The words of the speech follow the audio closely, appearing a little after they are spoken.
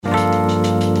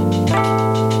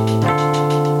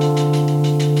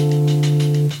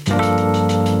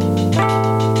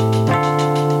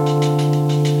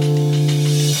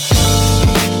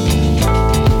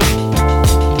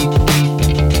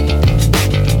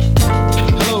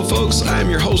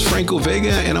your host, Franco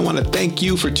Vega, and I want to thank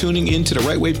you for tuning in to the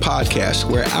RightWay podcast,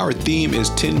 where our theme is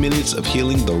 10 minutes of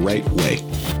healing the right way.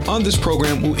 On this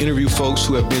program, we'll interview folks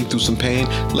who have been through some pain,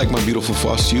 like my beautiful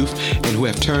foster youth, and who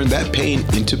have turned that pain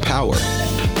into power.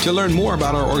 To learn more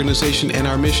about our organization and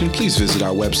our mission, please visit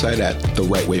our website at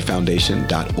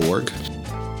therightwayfoundation.org.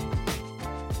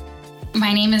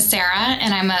 My name is Sarah,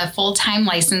 and I'm a full-time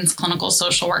licensed clinical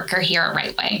social worker here at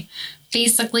RightWay.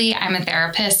 Basically, I'm a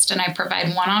therapist, and I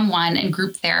provide one-on-one and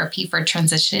group therapy for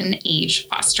transition-age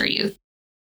foster youth.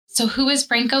 So who is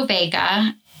Franco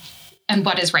Vega, and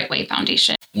what is RightWay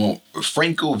Foundation? Well,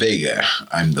 Franco Vega,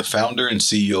 I'm the founder and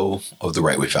CEO of the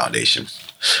RightWay Foundation.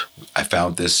 I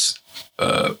found this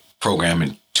program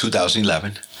in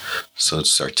 2011, so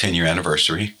it's our 10-year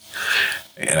anniversary.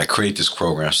 And I create this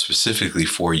program specifically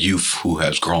for youth who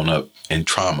has grown up in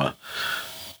trauma,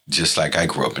 just like I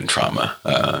grew up in trauma.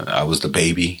 I was the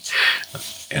baby,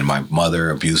 and my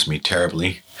mother abused me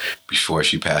terribly before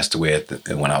she passed away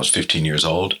when I was 15 years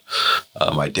old.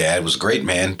 My dad was a great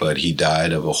man, but he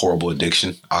died of a horrible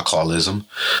addiction, alcoholism.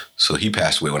 So he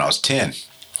passed away when I was 10.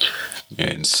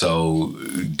 And so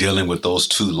dealing with those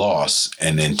two losses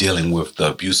and then dealing with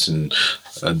the abuse and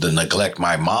the neglect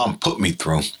my mom put me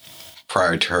through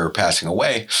prior to her passing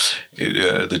away,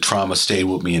 the trauma stayed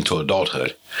with me into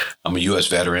adulthood. I'm a U.S.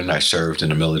 veteran. I served in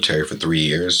the military for 3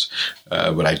 years,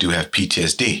 but I do have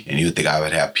PTSD. And you would think I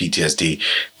would have PTSD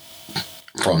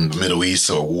from the Middle East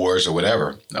or wars or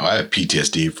whatever. No, I have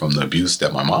PTSD from the abuse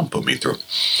that my mom put me through.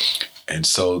 And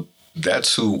so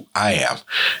that's who I am.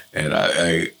 And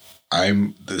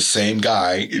I'm the same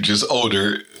guy, just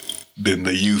older than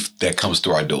the youth that comes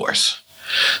through our doors.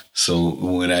 So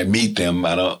when I meet them,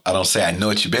 I don't say I know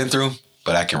what you've been through,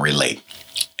 but I can relate.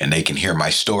 And they can hear my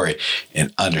story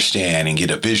and understand and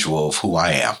get a visual of who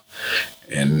I am.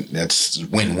 And that's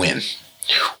win-win.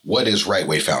 What is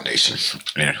RightWay Foundation?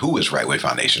 And who is RightWay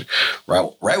Foundation?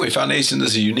 RightWay Foundation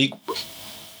is a unique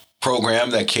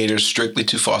program that caters strictly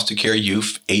to foster care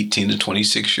youth 18 to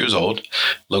 26 years old,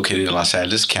 located in Los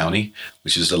Angeles County,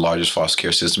 which is the largest foster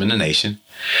care system in the nation.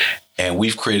 And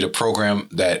we've created a program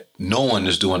that no one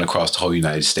is doing across the whole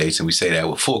United States, and we say that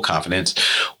with full confidence.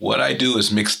 What I do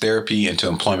is mix therapy into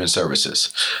employment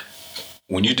services.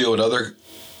 When you deal with other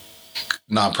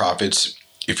nonprofits,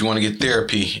 if you want to get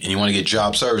therapy and you want to get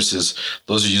job services,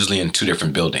 those are usually in two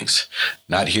different buildings.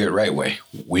 Not here at RightWay.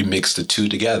 We mix the two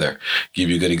together. Give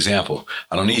you a good example.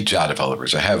 I don't need job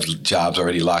developers. I have jobs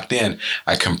already locked in.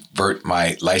 I convert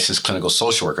my licensed clinical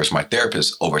social workers, my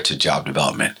therapists, over to job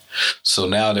development. So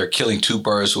now they're killing two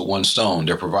birds with one stone.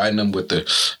 They're providing them with the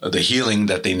healing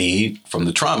that they need from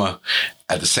the trauma.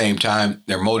 At the same time,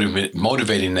 they're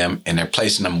motivating them, and they're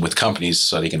placing them with companies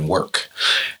so they can work.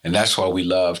 And that's why we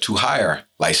love to hire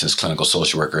licensed clinical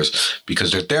social workers,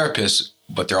 because they're therapists,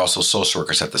 but they're also social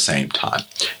workers at the same time.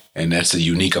 And that's a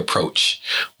unique approach,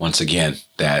 once again,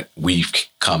 that we've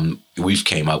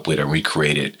came up with and we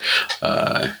created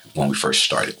when we first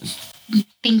started.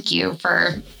 Thank you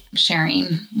for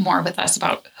sharing more with us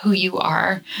about who you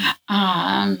are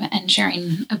and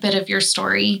sharing a bit of your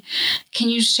story. Can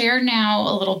you share now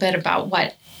a little bit about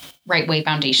what RightWay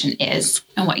Foundation is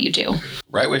and what you do?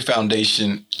 RightWay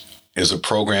Foundation is a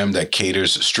program that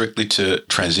caters strictly to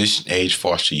transition-age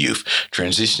foster youth.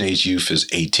 Transition-age youth is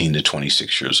 18 to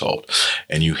 26 years old,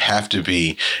 and you have to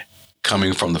be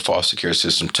coming from the foster care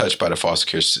system, touched by the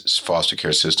foster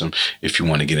care system, if you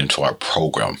want to get into our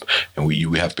program. And we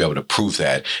have to be able to prove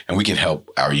that. And we can help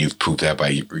our youth prove that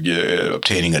by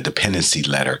obtaining a dependency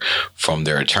letter from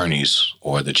their attorneys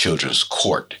or the children's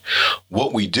court.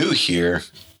 What we do here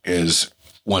is,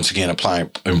 once again,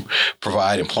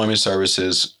 provide employment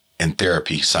services and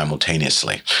therapy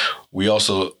simultaneously. We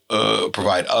also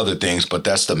provide other things, but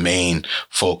that's the main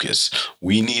focus.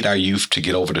 We need our youth to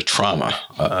get over the trauma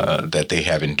that they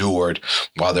have endured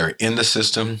while they're in the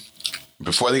system,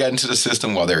 before they got into the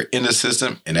system, while they're in the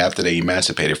system, and after they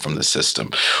emancipated from the system.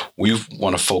 We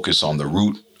want to focus on the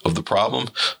root of the problem,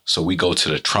 so we go to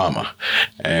the trauma.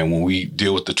 And when we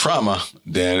deal with the trauma,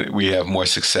 then we have more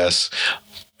success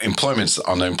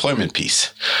on the employment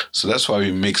piece. So that's why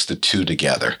we mix the two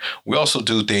together. We also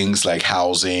do things like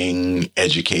housing,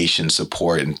 education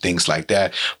support, and things like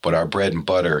that. But our bread and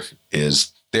butter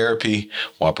is therapy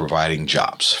while providing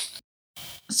jobs.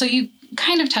 So you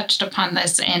kind of touched upon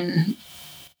this in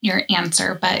your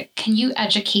answer, but can you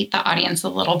educate the audience a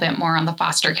little bit more on the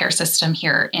foster care system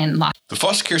here in Los Angeles? The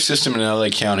foster care system in LA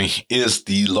County is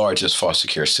the largest foster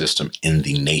care system in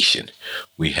the nation.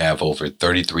 We have over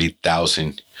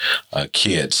 33,000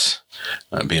 kids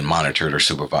being monitored or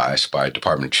supervised by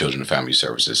Department of Children and Family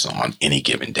Services on any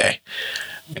given day.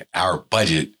 Our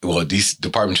budget, these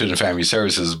Department of Children and Family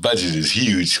Services budget is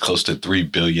huge, close to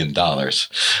 $3 billion.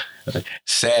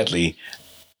 Sadly,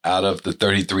 out of the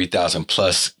 33,000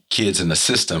 plus kids in the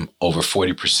system, over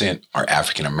 40% are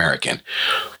African American,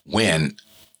 when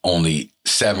only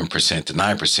 7% to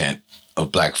 9%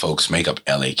 of Black folks make up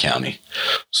LA County.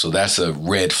 So that's a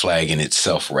red flag in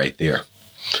itself right there.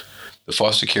 The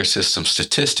foster care system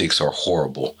statistics are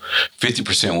horrible.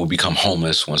 50% will become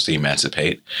homeless once they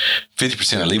emancipate.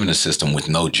 50% are leaving the system with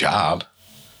no job.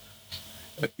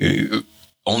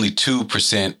 Only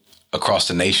 2% across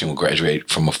the nation will graduate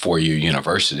from a 4-year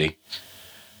university.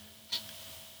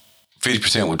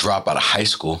 50% will drop out of high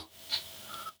school.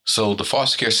 So the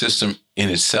foster care system in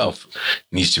itself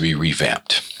needs to be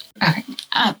revamped. Okay.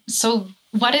 So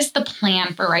what is the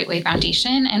plan for RightWay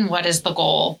Foundation, and what is the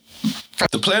goal?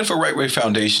 The plan for RightWay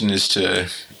Foundation is to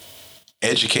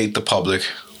educate the public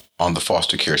on the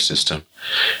foster care system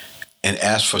and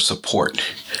ask for support.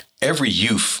 Every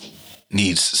youth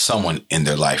needs someone in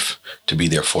their life to be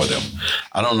there for them.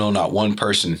 I don't know not one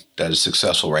person that is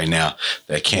successful right now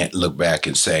that can't look back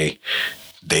and say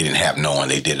they didn't have no one,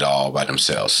 they did it all by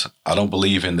themselves. I don't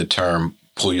believe in the term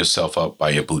pull yourself up by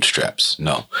your bootstraps.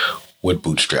 No. What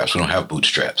bootstraps? We don't have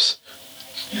bootstraps.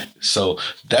 So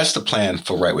that's the plan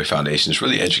for RightWay Foundation, is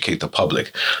really educate the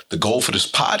public. The goal for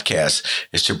this podcast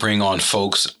is to bring on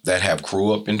folks that have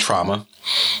grew up in trauma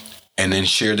and then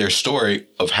share their story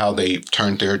of how they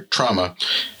turned their trauma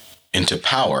into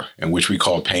power, in which we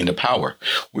call pain to power.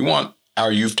 We want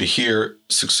our youth to hear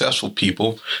successful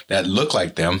people that look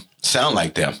like them, sound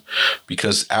like them,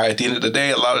 because at the end of the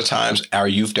day, a lot of times our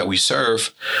youth that we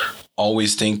serve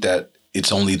always think that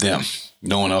it's only them.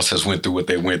 No one else has went through what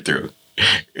they went through.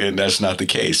 And that's not the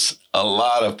case. A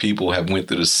lot of people have went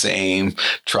through the same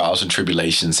trials and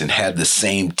tribulations and had the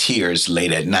same tears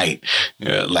late at night,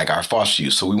 like our foster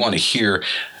youth. So we want to hear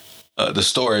the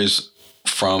stories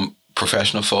from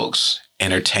professional folks,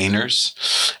 entertainers,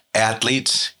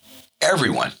 athletes,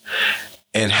 everyone,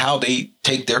 and how they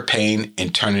take their pain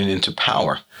and turn it into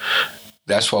power.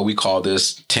 That's why we call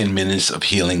this 10 minutes of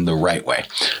healing the right way.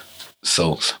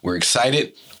 So we're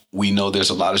excited. We know there's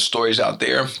a lot of stories out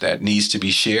there that needs to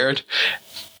be shared.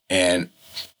 And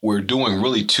we're doing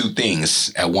really two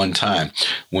things at one time.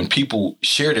 When people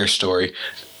share their story,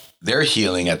 they're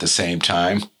healing at the same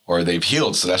time, or they've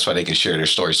healed. So that's why they can share their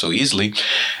story so easily.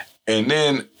 And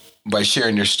then by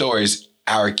sharing their stories,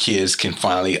 our kids can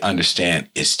finally understand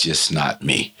it's just not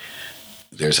me.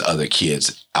 There's other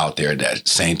kids out there that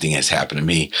same thing has happened to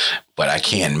me, but I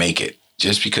can make it.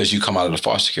 Just because you come out of the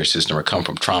foster care system or come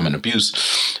from trauma and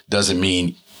abuse doesn't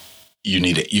mean you're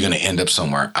going to end up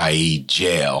somewhere, i.e.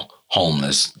 jail,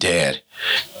 homeless, dead.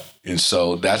 And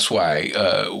so that's why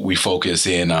we focus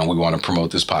in on, we want to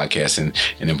promote this podcast and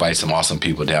invite some awesome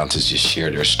people down to just share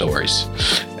their stories.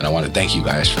 And I want to thank you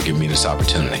guys for giving me this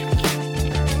opportunity.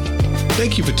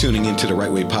 Thank you for tuning into the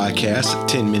RightWay podcast,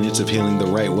 10 minutes of healing the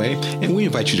right way. And we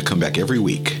invite you to come back every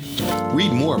week.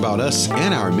 Read more about us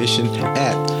and our mission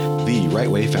at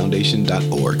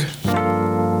therightwayfoundation.org.